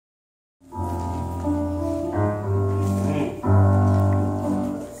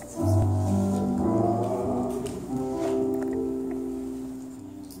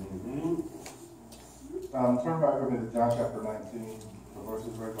Turn back with me to John chapter 19, the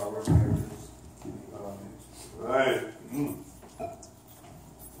verses read by Reverend Andrews. Right.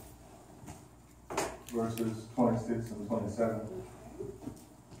 Verses 26 and 27.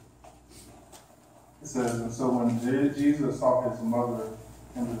 It says, and so when Jesus saw his mother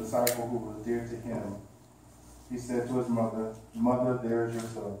and the disciple who was dear to him, he said to his mother, "Mother, there is your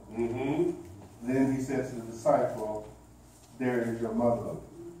son." Then he said to the disciple, "There is your mother."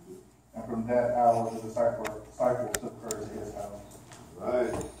 And from that hour, the disciple took her to his house.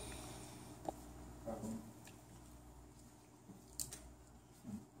 Right.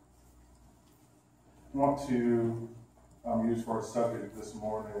 I want to use for a subject this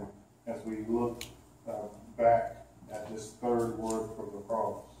morning as we look back at this third word from the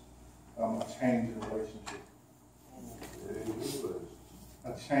cross, a change in relationship.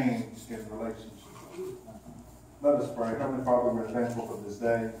 A change in relationship. Let us pray. Heavenly Father, we're thankful for this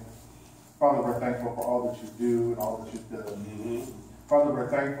day. Father, we're thankful for all that you do and all that you've done. Father, we're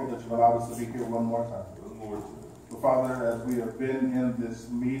thankful that you've allowed us to be here one more time. But Father, as we have been in this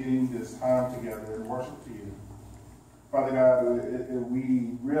meeting, this time together in worship to you, Father God,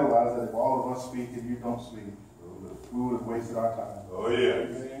 we realize that if all of us speak and you don't speak, we would have wasted our time. Oh, yeah.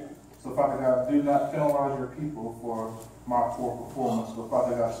 So Father God, do not penalize your people for my poor performance, but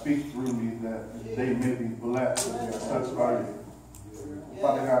Father God, speak through me that they may be blessed and they are touched by you.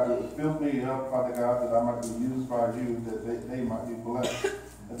 Father God, fill me up, Father God, that I might be used by you, that they might be blessed,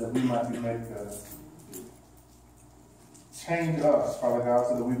 and that we might be made better. Change us, Father God,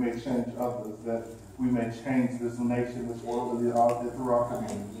 so that we may change others, that we may change this nation, this world, and through our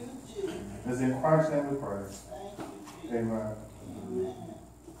community. It's in Christ's name we pray. Amen.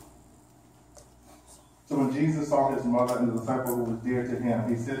 So when Jesus saw his mother and the disciple who was dear to him,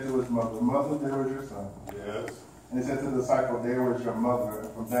 he said to his mother, "Mother, there is your son." Yes. And he said to the disciple, "There was your mother."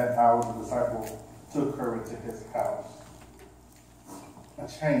 And from that hour, the disciple took her into his house. A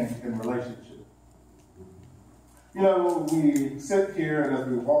change in relationship. You know, we sit here and as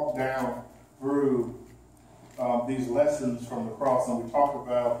we walk down through these lessons from the cross and we talk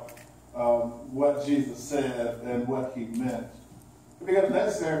about what Jesus said and what he meant, it becomes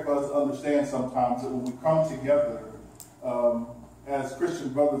necessary for us to understand sometimes that when we come together as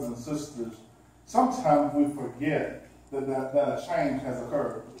Christian brothers and sisters, sometimes we forget that a change has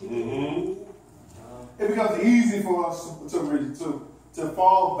occurred. It becomes easy for us to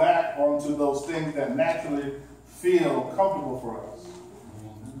fall back onto those things that naturally feel comfortable for us.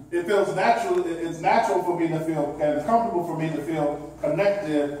 It feels natural. It's natural for me to feel and comfortable for me to feel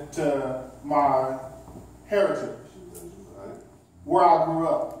connected to my heritage, where I grew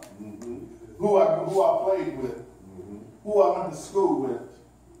up, who I played with, who I went to school with,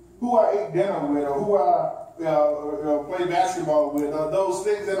 who I ate dinner with, or who I played basketball with, those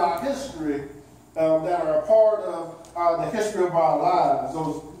things in our history that are a part of the history of our lives,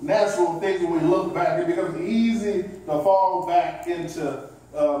 those natural things when we look back. It becomes easy to fall back into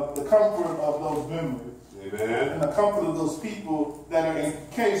the comfort of those memories. Amen. And the comfort of those people that are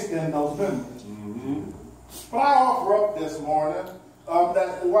encased in those memories. But I offer up this morning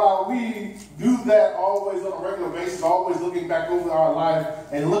that while we do that always on a regular basis, always looking back over our life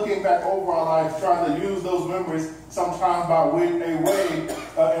and looking back over our life, trying to use those memories sometimes by a way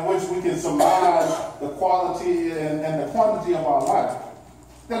in which we can surmise the quality and the quantity of our life,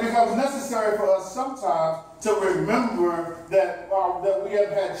 that becomes necessary for us sometimes to remember that we have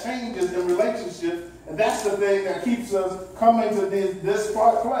had changes in relationships, and that's the thing that keeps us coming to this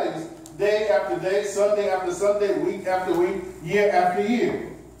place day after day, Sunday after Sunday, week after week, year after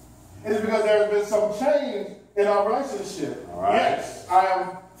year. It is because there has been some change in our relationship. Right. Yes, I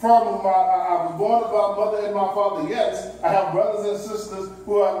was born of my mother and my father. Yes, I have brothers and sisters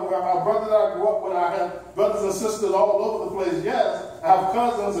who are my brother that I grew up with. I have brothers and sisters all over the place. Yes, I have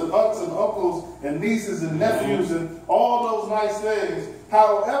cousins and aunts and uncles and nieces and nephews and all those nice things.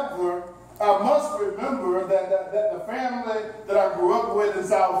 However, I must remember that the family that I grew up with in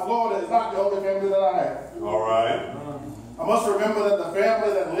South Florida is not the only family that I have. All right. I must remember that the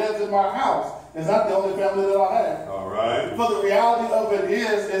family that lives in my house is not the only family that I have. All right. But the reality of it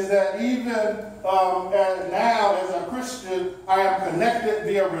is that even now as a Christian, I am connected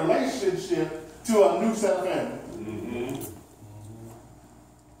via relationship to a new set of family.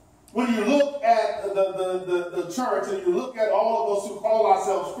 When you look at the church and you look at all of us who call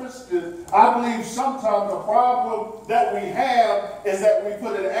ourselves Christians, I believe sometimes the problem that we have is that we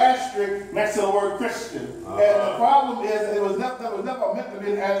put an asterisk next to the word Christian. And the problem is that there was never meant to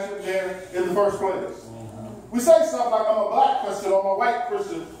be an asterisk there in the first place. we say stuff like, I'm a black Christian, or I'm a white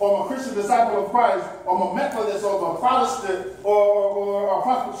Christian, or I'm a Christian disciple of Christ, or I'm a Methodist, or I'm a Protestant, or a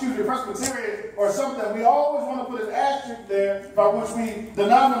Presbyterian, or something. We always want to put an asterisk there by which we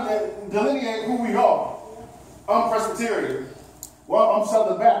delineate who we are. I'm Presbyterian. Well, I'm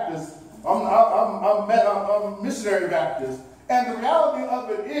Southern Baptist. I'm Missionary Baptist. And the reality of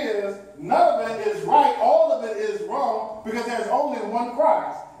it is, none of it is right, all of it is wrong, because there's only one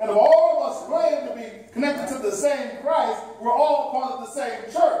Christ. And if all of us claim to be connected to the same Christ, we're all part of the same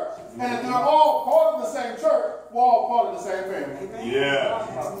church. And if they're all part of the same church, we're all part of the same family. Yeah.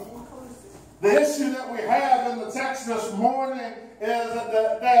 The issue that we have in the text this morning is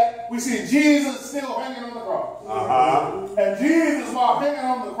that we see Jesus still hanging on the cross. And Jesus, while hanging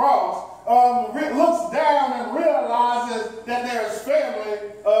on the cross, looks down and realizes that there's family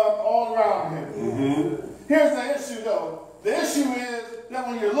all around him. Here's the issue, though. The issue is that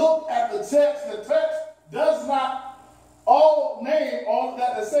when you look at the text does not all name all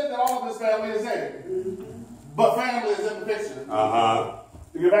that to say that all of his family is there. But family is in the picture.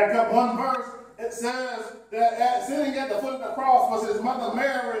 To get back up one verse, it says that sitting at the foot of the cross was his mother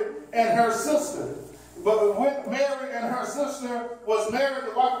Mary and her sister. But with Mary and her sister was Mary,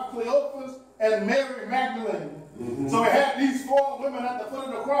 the wife of Cleophas, and Mary Magdalene. So we had these four women at the foot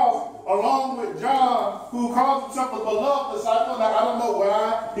of the cross, along with John, who calls himself the beloved disciple. Now, I don't know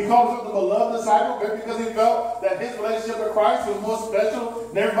why he calls himself the beloved disciple, maybe because he felt that his relationship with Christ was more special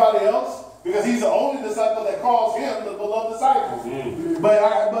than everybody else, because he's the only disciple that calls him the beloved disciple.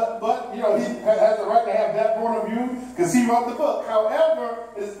 But you know, he has the right to have that point of view, because he wrote the book. However,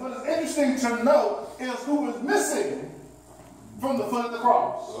 what is interesting to note is who is missing from the foot of the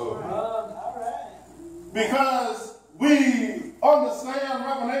cross. Because we understand,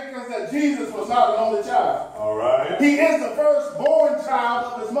 Reverend Akins, that Jesus was not an only child. All right. He is the firstborn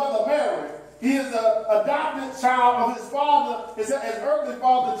child of his mother Mary. He is the adopted child of his father, his earthly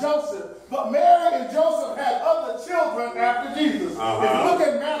father Joseph. But Mary and Joseph had other children after Jesus. If you look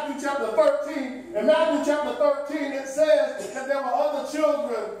at Matthew chapter 13, in Matthew chapter 13 it says that there were other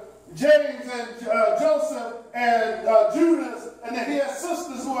children, James and Joseph and Judas, and that he had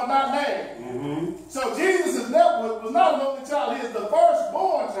sisters who are not named. So Jesus was not an only child. He is the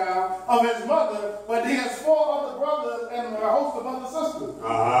firstborn child of his mother, but he has four other brothers and a host of other sisters.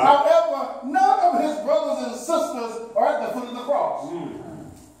 However, none of his brothers and sisters are at the foot of the cross.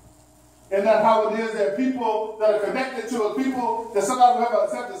 Isn't that how it is that people that are connected to us, people that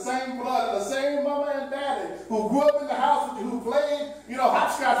sometimes have the same blood, the same mama and daddy, who grew up in the house with you, who played,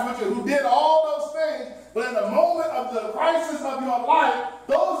 hopscotch with you, who did all those things, but in the moment of the crisis of your life,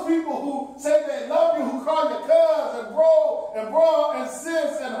 those people who say they love you, who call you cuz and bro and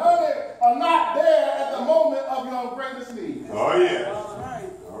sis and honey, are not there at the moment of your greatest need. Oh, yeah.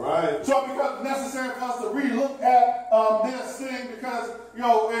 All right. So it becomes necessary for us to relook at this thing, because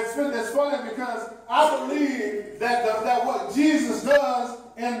it's funny, because I believe that what Jesus does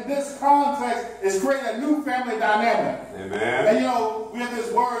in this context is create a new family dynamic. Amen. And we have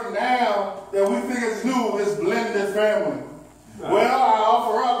this word now that we think is new, is blended family. Well, I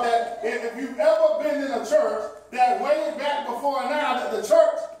offer up that if you've ever been in a church, that way back before now, that the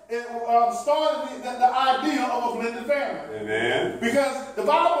church started the idea of a blended family. Amen. Because the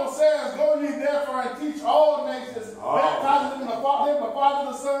Bible says, go ye therefore and teach all nations, baptizing them in the Father,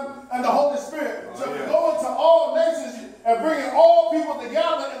 the Son, and the Holy Spirit. So if you go into all nations and bringing all people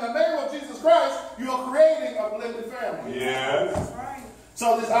together in the name of Jesus Christ, you are creating a blended family. Yes.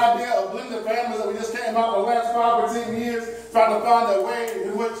 So this idea of blended families that we just came out the last 5 or 10 years, trying to find a way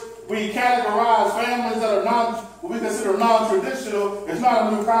in which we categorize families that are what we consider non-traditional, is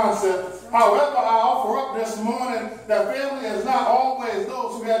not a new concept. However, I offer up this morning that family is not always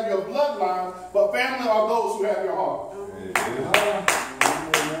those who have your bloodline, but family are those who have your heart.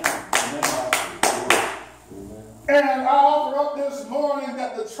 And I offer up this morning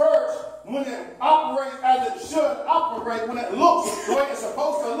that the church, when it operates as it should operate, when it looks the way it's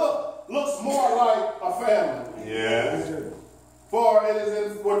supposed to look, looks more like a family. Yes. For it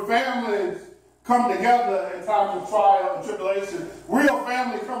is when families come together in times of trial and tribulation. Real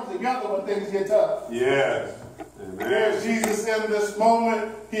family comes together when things get tough. Yes. Amen. There's Jesus in this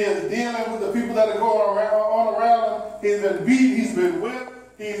moment. He is dealing with the people that are going around him. He's been beat. He's been whipped.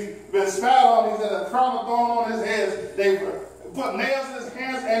 He's been spat on. He's had a crown of thorn on his head. They've put nails in his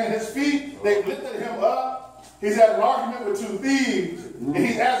hands and his feet. They've lifted him up. He's had an argument with 2 thieves. And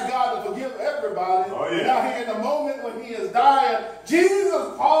he's asked God to forgive everybody. Oh, yeah. Now, in the moment when he is dying,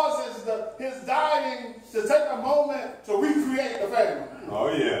 Jesus pauses his dying to take a moment to recreate the family.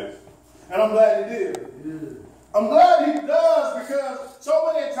 Oh, yes. And I'm glad he did. I'm glad he does, because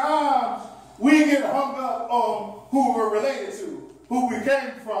so many times we get hung up on who we're related to, who we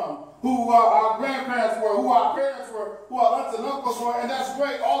came from, who our grandparents were, who our parents were, who our aunts and uncles were, and that's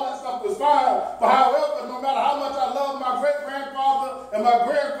great. All that stuff was fine. But however, no matter how much I love my great-grandfather and my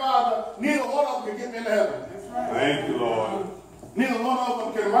grandfather, neither one of them can get me into heaven. Thank you, Lord. Neither one of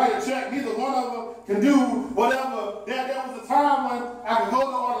them can write a check. Neither one of them can do whatever. There was a time when I could go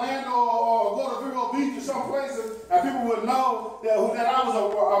to Orlando or go to Vero Beach or some places, and people would know that I was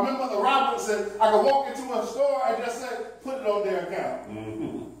a member of the Robinson. I could walk into a store and just say, put it on their account.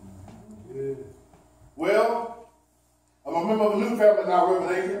 Yeah. Well, I'm a member of a new family now,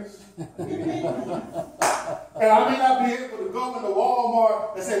 Reverend Akins. And I may not be able to go into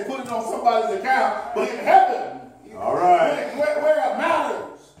Walmart and say, put it on somebody's account, but in heaven, all right, where it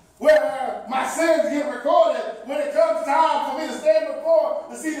matters, where my sins get recorded, when it comes time for me to stand before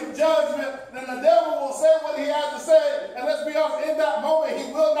the seat of judgment, then the devil will say what he has to say. And let's be honest, in that moment,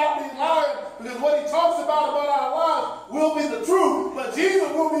 he will not be lying, because what he talks about our lives will be the truth. But Jesus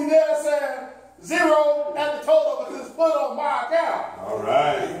will be there saying, zero at the total, because it's put on my account. All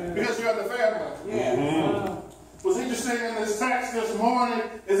right. Because you're in the family. Yeah. Mm-hmm. What's interesting in this text this morning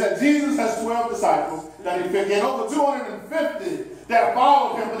is that Jesus has 12 disciples that he picked. He had over 250 that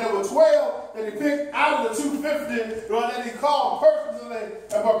followed him, but there were 12 that he picked out of the 250 that he called personally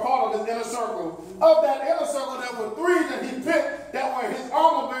and were part of his inner circle. Of that inner circle, there were 3 that he picked that were his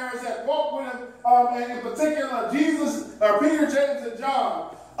armor bearers that walked with him, and in particular, Peter, James, and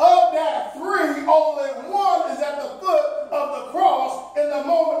John. Of that 3, only 1 is at the foot of the cross in the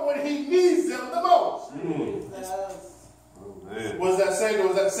moment when he needs them the most. What does that say?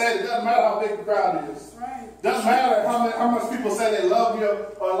 Does that say it doesn't matter how big the crowd is? Right. Doesn't matter how much people say they love you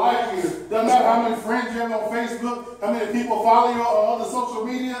or like you. Doesn't matter how many friends you have on Facebook, how many people follow you on other social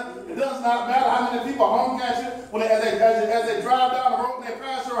media. It does not matter how many people honk at you as they drive down the road and they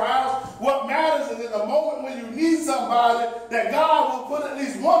pass your house. What matters is in the moment when you need somebody, that God will put at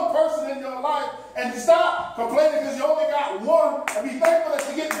least one person in your life, and stop complaining because you only got one, and be thankful that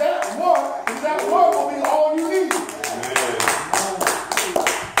you get that one, because that one will be all you need.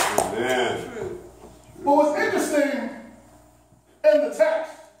 Amen. But what's interesting in the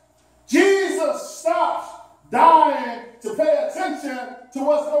text, Jesus stops dying to pay attention to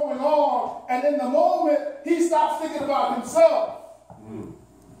what's going on, and in the moment, he stops thinking about himself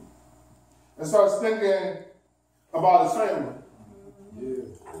and starts thinking about his family.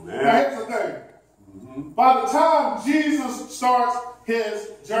 Now here's the thing. By the time Jesus starts his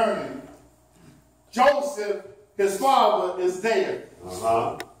journey, Joseph, his father, is dead.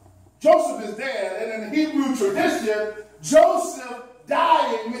 Joseph is dead, and in Hebrew tradition, Joseph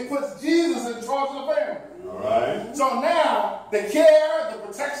dying puts Jesus in charge of the family. All right. So now, the care, the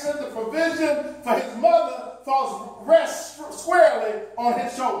protection, the provision for his mother rests squarely on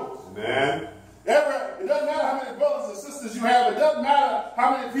his shoulders. Amen. It doesn't matter how many brothers and sisters you have. It doesn't matter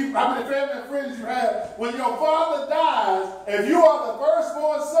how many people, how many family and friends you have. When your father dies, if you are the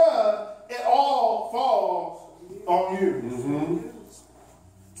firstborn son, it all falls on you.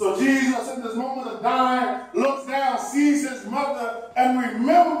 So Jesus, in this moment of dying, looks down, sees his mother, and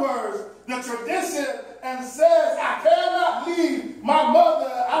remembers the tradition and says, I cannot leave my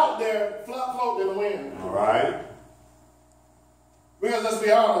mother out there floating in the wind. All right. Because let's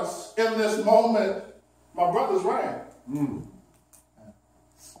be honest, in this moment, my brothers ran.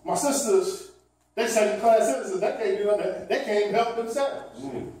 My sisters, they second-class citizens. They can't do nothing. They can't help themselves.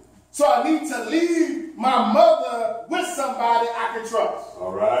 So I need to leave my mother with somebody I can trust.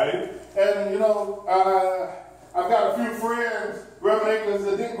 All right. And, you know, I've got a few friends, Reverend Akins,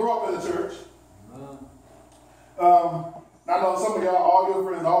 that didn't grow up in the church. I know some of y'all, all your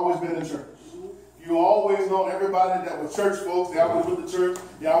friends, always been in church. You always known everybody that was church folks. They always went to church.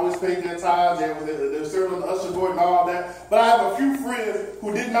 They always paid their tithes. They were serving on the usher board and all that. But I have a few friends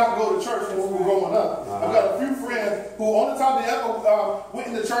who did not go to church when we were growing up. I've got a few friends who, only time they ever went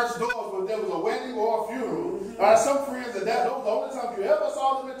in the church doors was there was a wedding or a funeral. I have some friends that those were the only time you ever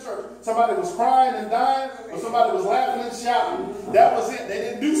saw them in church. Somebody was crying and dying, or somebody was laughing and shouting. That was it. They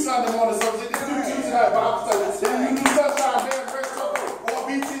didn't do Sunday morning service. They didn't do Tuesday night Bible study. They didn't do Sunshine Band Circle or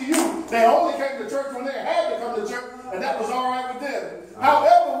BTU. They only came to church when they had to come to church, and that was all right with them.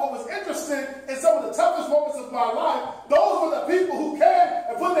 However, what was interesting in some of the toughest moments of my life, those were the people who came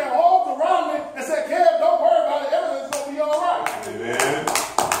and put their arms around me and said, Kev, don't worry about it. Everything's going to be all right. Amen.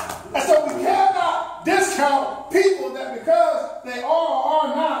 And so we cannot discount people that because they are or are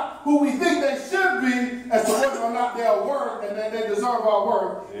not who we think they should be as to whether or not they are worth and that they deserve our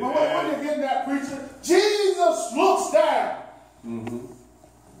worth. But when you get that preacher, Jesus looks down.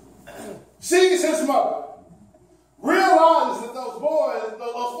 Sees his mother, realizes that those boys,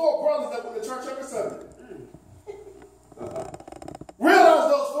 those 4 brothers that were to church every Sunday. Realize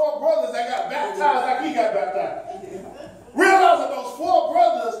those 4 brothers that got baptized like he got baptized. Realize that those 4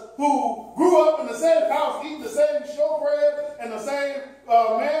 brothers who grew up in the same house, eating the same showbread and the same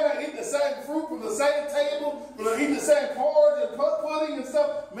manna, eating the same fruit from the same table, eating the same porridge and pudding and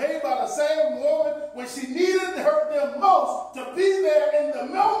stuff made by the same woman, when she needed them most to be there in the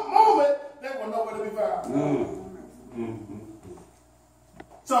moment, they were nowhere to be found.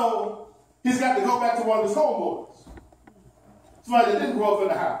 So he's got to go back to one of his homeboys. Somebody that didn't grow up in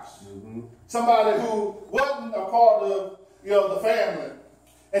the house. Somebody who wasn't a part of the family.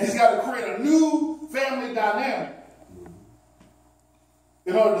 And he's got to create a new family dynamic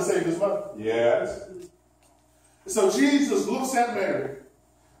in order to save his mother. Yes. So Jesus looks at Mary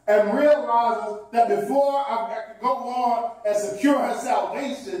and realizes that before I can go on and secure her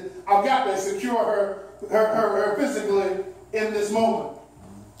salvation, I've got to secure her physically in this moment.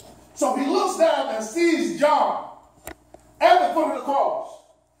 So he looks down and sees John at the foot of the cross.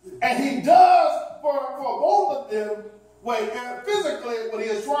 And he does for both of them physically what he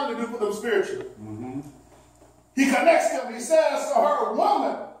is trying to do for them spiritually. He connects them. He says to her,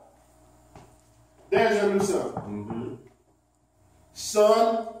 woman, there's your new son.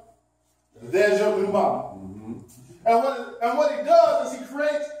 Son, there's your new mom. And what he does is he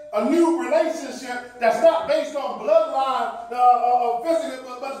creates a new relationship that's not based on bloodline or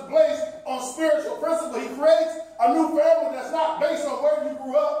physical, but it's based on spiritual principle. He creates a new family that's not based on where you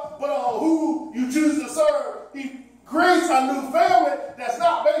grew up, but on who you choose to serve. He creates a new family that's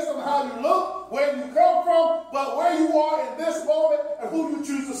not based on how you look, where you come from, but where you are in this moment and who you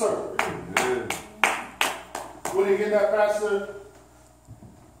choose to serve. What do you get that, Pastor?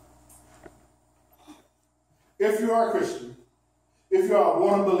 If you are a Christian, if you are a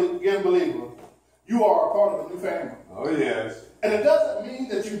born-again believer, you are a part of a new family. Oh, yes. And it doesn't mean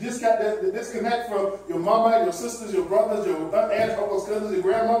that you disconnect from your mama, your sisters, your brothers, your aunts, uncles, cousins, your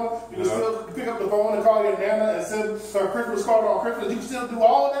grandmother. You can still pick up the phone and call your nana and send her Christmas card on Christmas. You can still do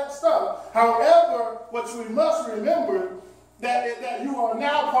all of that stuff. However, what we must remember that you are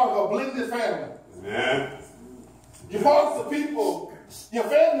now part of a blended family. Amen. You're part of some people. Your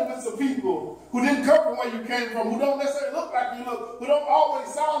family with some people who didn't come from where you came from, who don't necessarily look like you look, who don't always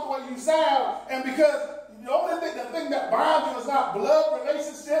sound the way you sound, and because the thing that binds you is not blood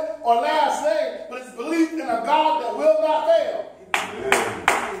relationship or last name, but it's belief in a God that will not fail.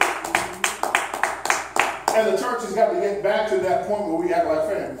 And the church has got to get back to that point where we act like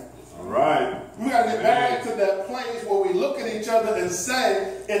family. All right. We got to get back to that place where we look at each other and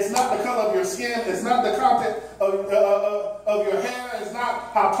say, it's not the color of your skin, it's not the content of your hair, it's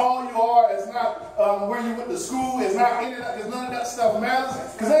not how tall you are, it's not where you went to school, it's not any of that, because none of that stuff matters,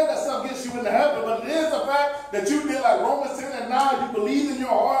 because none of that stuff gets you into heaven, but it is the fact that you did like Romans 10 and 9, you believe in your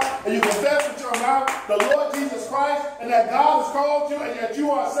heart, and you confess with your mouth the Lord Jesus Christ, and that God has called you, and that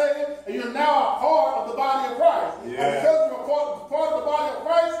you are saved, and you're now a part of the body of Christ. Yeah. And because you're a part of the body of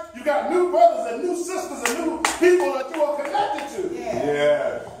Christ, you got new brothers and new sisters and new people that you are connected to.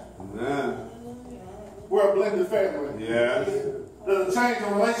 Yeah. Amen. We're a blended family. Yes. There's a change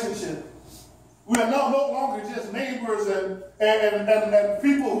in relationship. We are no longer just neighbors and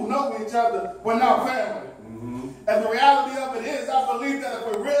people who know each other. We're now family. And the reality of it is, I believe that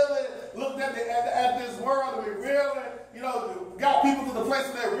if we really looked at this world and we really, got people to the place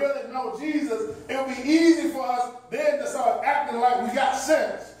where they really know Jesus, it would be easy for us then to start acting like we got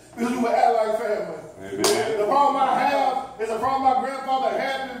sense. Because we would act like family. Amen. The problem I have is the problem my grandfather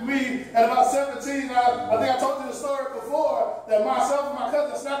had with me at about 17. I think I told you the story before that myself and my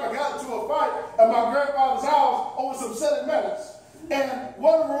cousin Snapper got into a fight at my grandfather's house over some silly matters. And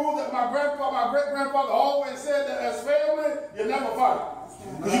one rule that my great-grandfather always said that as family, you never fight.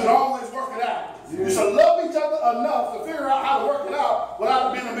 Because you can always work it out. You should love each other enough to figure out how to work it out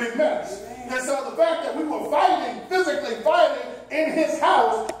without it being a big mess. And so the fact that we were physically fighting in his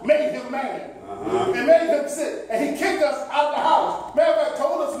house made him mad. It made him sick. And he kicked us out of the house. Matter of fact,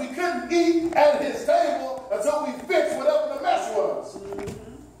 told us we couldn't eat at his table until we fixed whatever the mess was.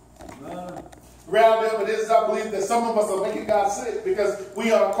 The reality of it is, I believe that some of us are making God sick because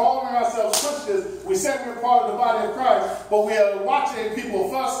we are calling ourselves Christians. We say we're part of the body of Christ, but we are watching people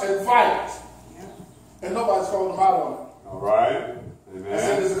fuss and fight. And nobody's calling them out on it. All right. Amen. I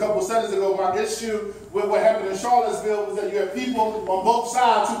said this a couple of Sundays ago. My issue with what happened in Charlottesville was that you had people on both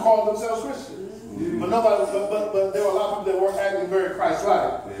sides who called themselves Christians. But there were a lot of people that weren't acting very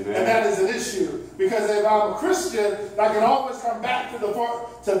Christ-like. And that is an issue. Because if I'm a Christian, I can always come back to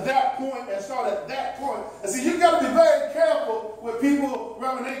that point and start at that point. And see, you've got to be very careful with people,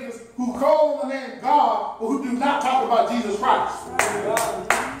 Reverend Akins, who call on the name God, but who do not talk about Jesus Christ.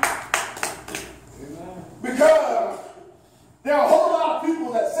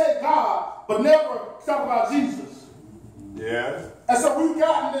 but never talk about Jesus. Yes. And so we've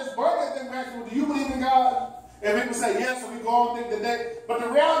gotten this birthday thing back to, do you believe in God? And people say yes, and we go on and think today. But the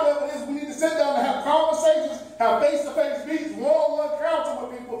reality of it is we need to sit down and have conversations, have face-to-face meetings, one-on-one counsel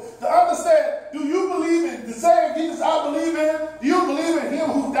with people to understand, do you believe in the same Jesus I believe in? Do you believe in him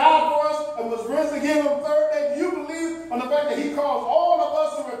who died for us and was risen again on the third day? Do you believe on the fact that he calls all of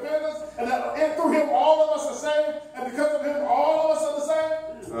us to repentance and that through him all of us are saved and because of him all of us are the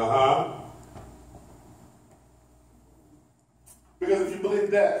same? Uh-huh. Because if you believe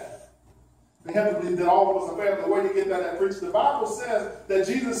that, we have to believe that all of us are family. The way to get that preached, the Bible says that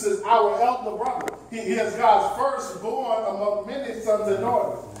Jesus is our elder brother. He is God's firstborn among many sons and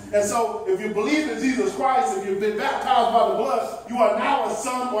daughters. And so if you believe in Jesus Christ, if you've been baptized by the blood, you are now a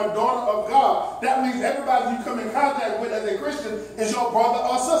son or daughter of God. That means everybody you come in contact with as a Christian is your brother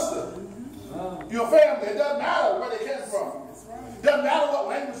or sister. Your family. It doesn't matter where they came from. It doesn't matter what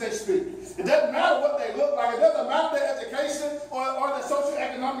language they speak. It doesn't matter what they look like. It doesn't matter their education or their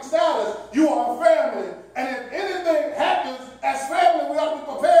socioeconomic status. You are a family. And if anything happens, as family, we ought to be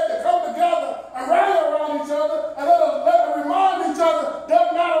prepared to come together and rally around each other and let us remind each other,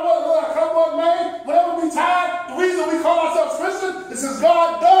 doesn't matter what little come what may, whatever we tied, the reason we call ourselves Christians is because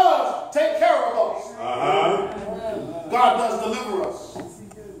God does take care of us. God does deliver us.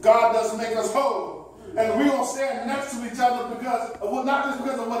 God does make us whole. And we're going to stand next to each other because, well, not just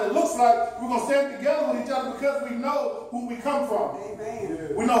because of what it looks like, we're going to stand together with each other because we know who we come from. Amen.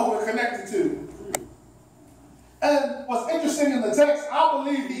 We know who we're connected to. And what's interesting in the text, I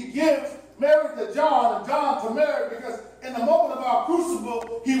believe he gives Mary to John and John to Mary because in the moment of our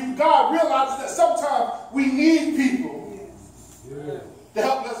crucible, God realizes that sometimes we need people to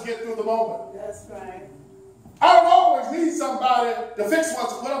help us get through the moment. That's right. I don't always need somebody to fix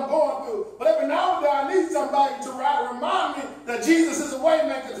what I'm going through. But every now and then I need somebody to remind me that Jesus is a way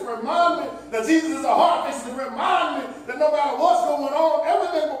maker, to remind me that Jesus is a heart fixer, to remind me that no matter what's going on,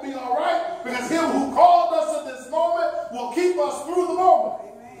 everything will be all right because him who called us in this moment will keep us through the moment.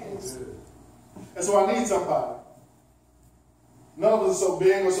 Amen. And so I need somebody. None of us are so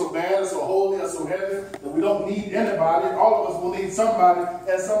big or so bad or so holy or so heavy that we don't need anybody. All of us will need somebody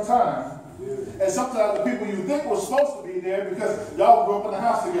at some time. And sometimes the people you think were supposed to be there because y'all grew up in the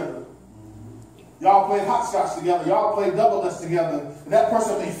house together. Y'all played hopscotch together. Y'all played double dutch together. And that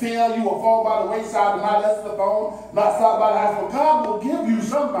person may fail you or fall by the wayside and not answer the phone, not stop by the house. But God will give you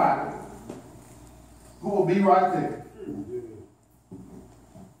somebody who will be right there.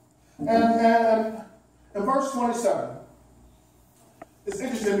 And in verse 27, it's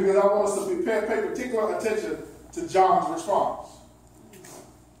interesting because I want us to pay particular attention to John's response.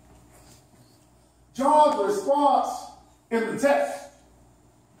 John's response in the text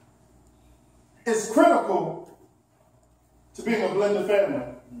is critical to being a blended family,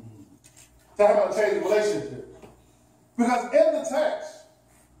 to having a changed relationship. Because in the text,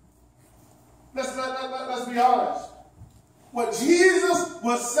 let's be honest, what Jesus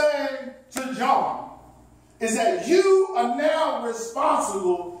was saying to John is that you are now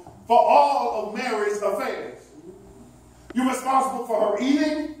responsible for all of Mary's affairs. You're responsible for her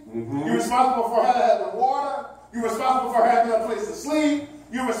eating. You're responsible for her having water. You're responsible for her having a place to sleep.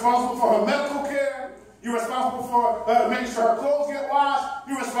 You're responsible for her medical care. You're responsible for making sure her clothes get washed.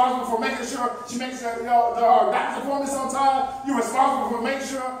 You're responsible for making sure she makes her doctor's appointments on time. You're responsible for making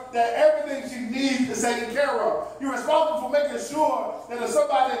sure that everything she needs is taken care of. You're responsible for making sure that if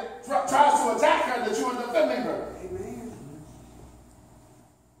somebody tries to attack her, that you are defending her. Amen.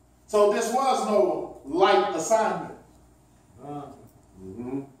 So this was no light assignment.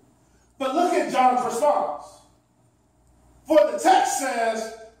 But look at John's response. For the text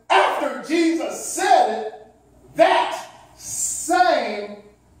says, after Jesus said it, that same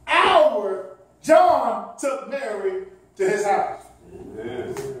hour, John took Mary to his house.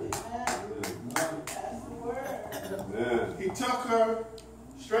 Amen. Amen. He took her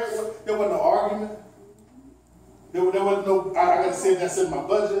straight. There wasn't no argument. There wasn't no, I got to say that's in my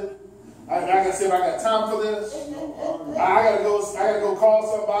budget. I got to say I got time for this. I gotta go call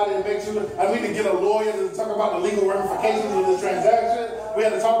somebody and make sure. I need to get a lawyer to talk about the legal ramifications of this transaction. We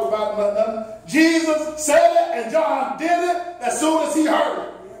had to talk about nothing. Jesus said it and John did it as soon as he heard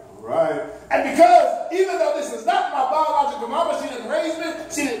it. Right. And because even though this is not my biological mama, she didn't raise me,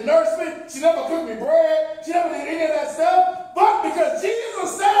 she didn't nurse me, she never cooked me bread, she never did any of that stuff. But because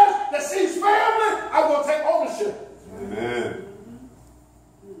Jesus says that she's family, I'm going to take ownership. Amen.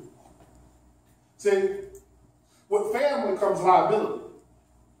 See, with family comes liability.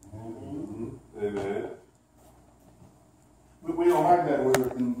 Amen. We don't like that word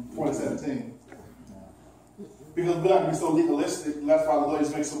in 2017. Because we're not going to be so legalistic, and that's why the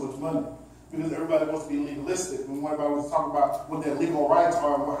lawyers make so much money. because everybody wants to be legalistic. And everybody wants to talk about what their legal rights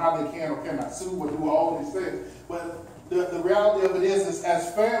are and how they can or cannot sue or do all these things. But the reality of it is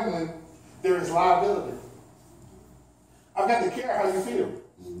as family, there is liability. I've got to care how you feel.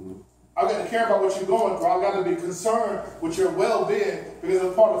 I've got to care about what you're going through. I've got to be concerned with your well-being, because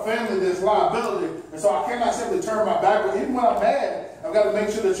as part of family, there's liability. And so I cannot simply turn my back. But even when I'm mad, I've got to make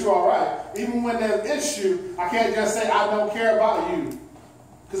sure that you're all right. Even when there's an issue, I can't just say I don't care about you,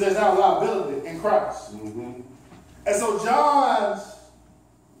 because there's now liability in Christ. And so John's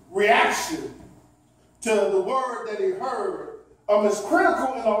reaction to the word that he heard is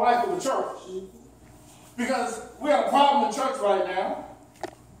critical in the life of the church. Because we have a problem in church right now.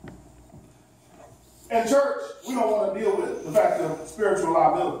 In church, we don't want to deal with the fact of spiritual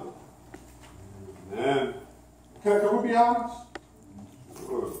liability. Amen. Can we be honest?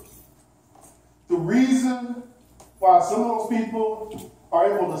 The reason why some of those people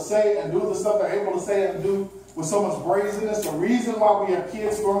are able to say and do the stuff they're able to say and do with so much brazenness, the reason why we have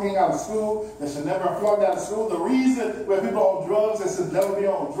kids flunking out of school that should never have flunked out of school, the reason we have people on drugs that should never be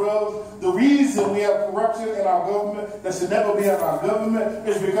on drugs, the reason we have corruption in our government that should never be in our government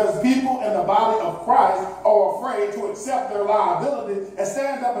is because people in the body of Christ are afraid to accept their liability and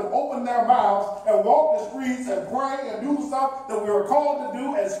stand up and open their mouths and walk the streets and pray and do stuff that we are called to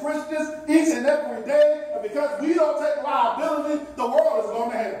do as Christians each and every day. And because we don't take liability, the world is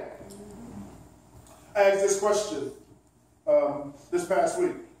going to hell. I asked this question this past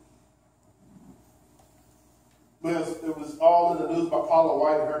week. Because it was all in the news by Paula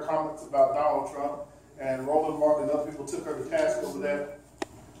White and her comments about Donald Trump, and Roland Martin and other people took her to task over that.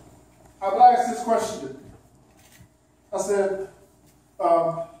 I asked this question. I said,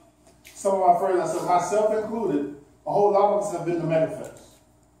 some of my friends, I said, myself included, a whole lot of us have been to MegaFest.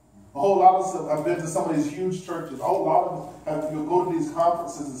 A whole lot of us have been to some of these huge churches. A whole lot of them have go to these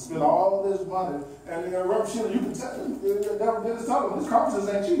conferences and spend all this money. And Reverend Sheila, you can tell them, these conferences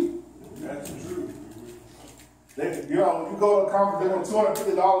ain't cheap. That's true. You go to a conference, they want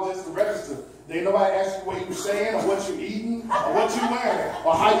 $250 just to register. There ain't nobody ask you where you staying or what you eating or what you wearing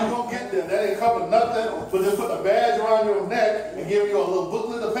or how you gonna get there. That ain't cover nothing but just put a badge around your neck and give you a little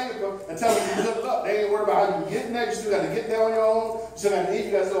booklet of paper and tell you you good luck. They ain't worried about how you get there. You still got to get there on your own. You still got to eat.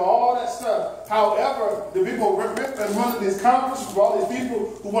 You got to do all that stuff. However, the people rip and running these conferences for all these people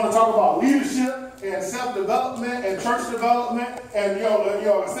who want to talk about leadership and self-development and church development and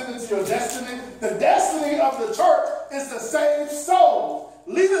ascending to your destiny. The destiny of the church is to save souls.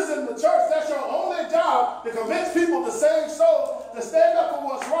 Leaders in the church, that's your only job, to convince people to save souls, to stand up for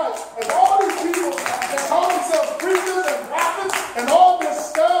what's right. And all these people that call themselves preachers and prophets and all this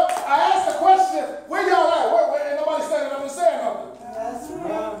stuff, I asked the question, where y'all at? Where ain't nobody standing up and saying nothing? That's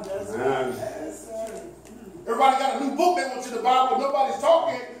right. That's right. That's right. Everybody got a new book they want you to buy, but nobody's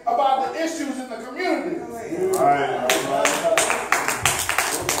talking about the issues in the community. All right.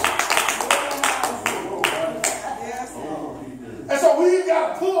 And so we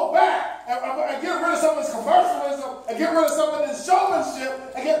got to pull back and get rid of some of this commercialism and get rid of some of this showmanship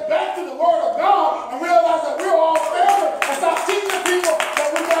and get back to the Word of God and realize that we're all family and stop teaching people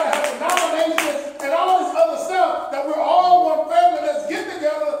that we got to have denominations and all this other stuff, that we're all one family. Let's get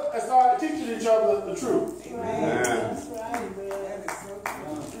together and start teaching each other the truth. Amen. That's right, man. That is so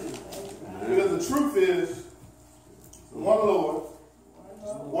true. Because the truth is one Lord,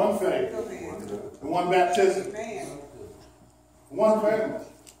 one faith, and one baptism. One family.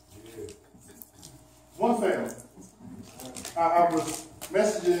 One family. I was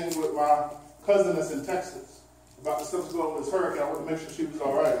messaging with my cousin that's in Texas about the stuff that's going on with this hurricane. I wanted to make sure she was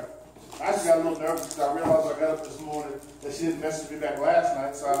all right. I actually got a little nervous because I realized I got up this morning that she didn't message me back last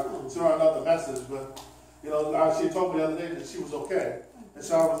night, so I sent her another message. But, she told me the other day that she was okay. And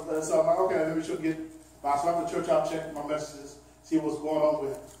so I'm like, okay, maybe she'll get by. So after church, I'll check my messages, see what's going on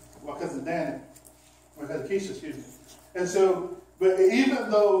with my cousin Danny, my cousin Keisha, excuse me. And so, but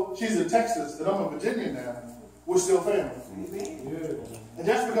even though she's in Texas and I'm in Virginia now, we're still family. Amen. And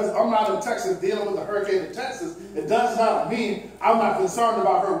just because I'm not in Texas dealing with the hurricane in Texas, it does not mean I'm not concerned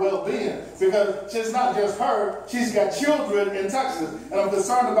about her well-being. Because it's not just her, she's got children in Texas. And I'm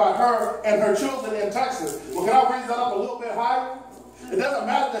concerned about her and her children in Texas. Well, can I raise that up a little bit higher? It doesn't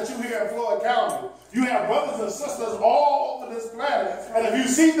matter that you're here in Floyd County. You have brothers and sisters all over this planet. And if you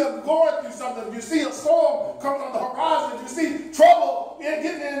see them going through something, if you see a storm coming on the horizon, if you see trouble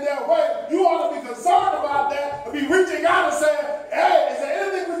getting in their way, you ought to be concerned about that and be reaching out and saying, hey, is there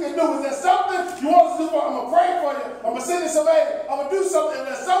anything we can do? Is there something you want us to do? I'm going to pray for you. I'm going to send you some aid. I'm going to do something. If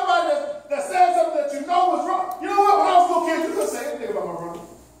there's somebody that says something that you know is wrong. You know what? When I was a little kid, you couldn't say anything about my brother.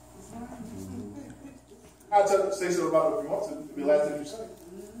 I'll say something about it if you want to. It'll be the last thing you say.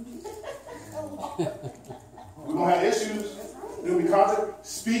 We're going to have issues. There will be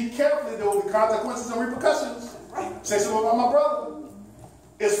speak carefully. There will be consequences and repercussions. Say something about my brother.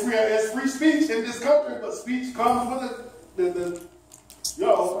 It's free speech in this country, but speech comes with the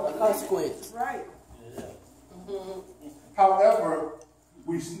consequence. Right. However,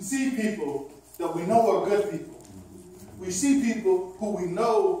 we see people that we know are good people. We see people who we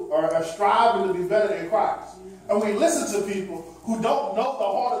know are striving to be better in Christ. And we listen to people who don't know the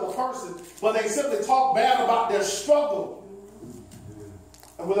heart of the person, but they simply talk bad about their struggle.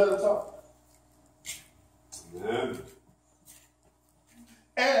 And we let them talk. Amen.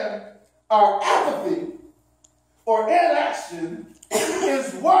 And our apathy or inaction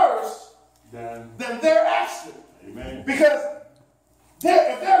is worse than their action. Amen. Because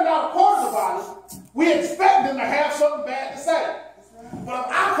if they're not a part of the body, we expect them to have something bad to say. But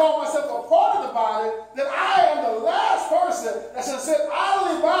if I call myself a part of the body, then I am the last person that should sit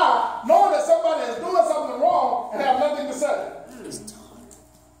idly by knowing that somebody is doing something wrong and have nothing to say.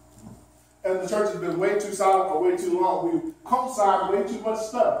 And the church has been way too silent for way too long. We've co-signed way too much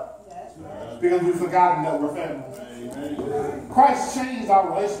stuff. Because we've forgotten that we're family. Amen. Christ changed our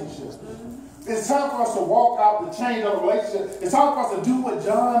relationship. It's time for us to walk out the change of the relationship. It's time for us to do what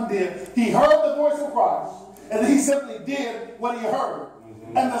John did. He heard the voice of Christ, and then he simply did what he heard.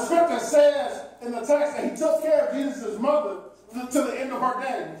 And the scripture says in the text that he took care of Jesus' mother to the end of her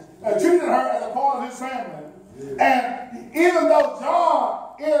days and treated her as a part of his family. And even though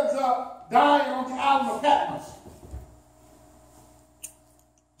John ends up dying on the island of Patmos,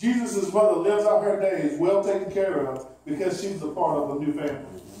 Jesus' mother lives out her days well taken care of because she was a part of a new family.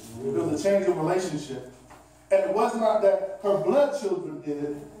 There was a change of relationship. And it was not that her blood children did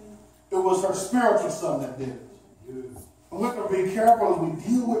it, it was her spiritual son that did it. And we have to be careful as we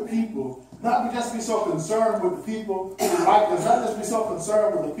deal with people, not just be so concerned with the people who like us, not just be so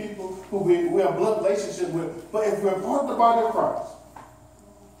concerned with the people who we have blood relationship with, but if we're part of the body of Christ,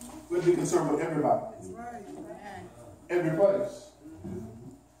 we'll be concerned with everybody. Every place.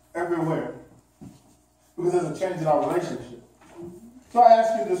 Everywhere. Because there's a change in our relationship. So I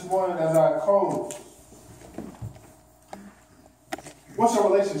ask you this morning as I close, what's your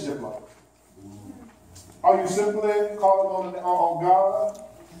relationship like? Are you simply calling on God?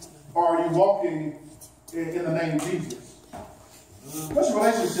 Or are you walking in the name of Jesus? What's your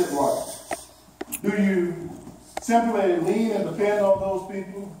relationship like? Do you simply lean and depend on those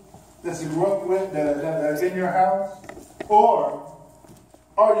people that you grew up with, that are in your house? Or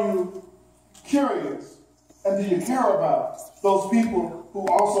are you curious and do you care about those people who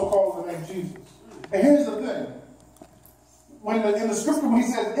also call the name Jesus? And here's the thing. In the scripture when he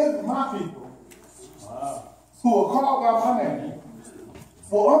says, if my people who are called by my name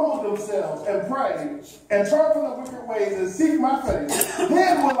will humble themselves and pray and turn from their wicked ways and seek my face,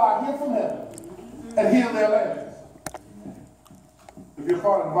 then will I hear from heaven and heal their land. If you're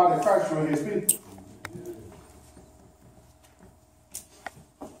part of the body of Christ, you're his people.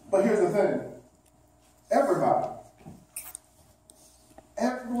 But here's the thing. Everybody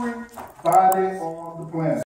on the planet